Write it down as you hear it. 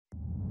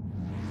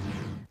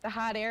The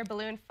hot air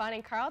balloon fun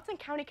in Carlton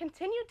County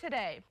continued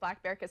today.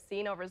 Black Bear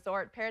Casino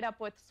Resort paired up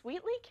with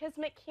Sweetly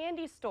Kismet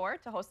Candy Store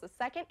to host the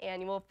second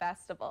annual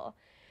festival.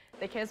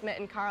 The Kismet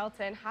in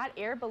Carlton Hot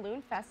Air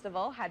Balloon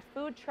Festival had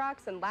food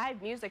trucks and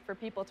live music for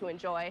people to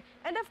enjoy,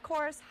 and of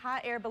course,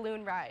 hot air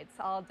balloon rides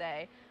all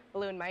day.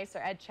 Balloon Meister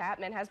Ed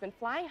Chapman has been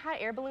flying hot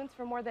air balloons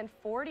for more than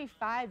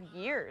 45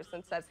 years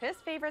and says his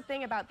favorite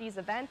thing about these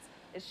events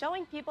is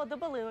showing people the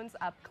balloons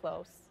up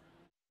close.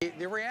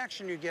 The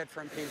reaction you get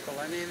from people,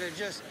 I mean,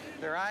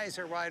 their eyes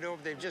are wide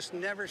open. They've just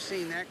never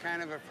seen that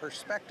kind of a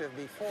perspective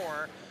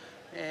before.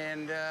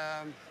 And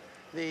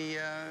the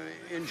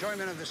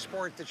enjoyment of the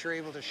sport that you're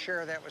able to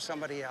share that with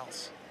somebody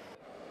else.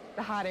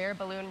 The hot air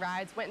balloon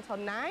rides went until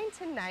 9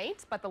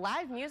 tonight, but the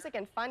live music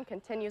and fun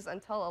continues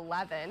until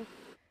 11.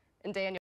 And Daniel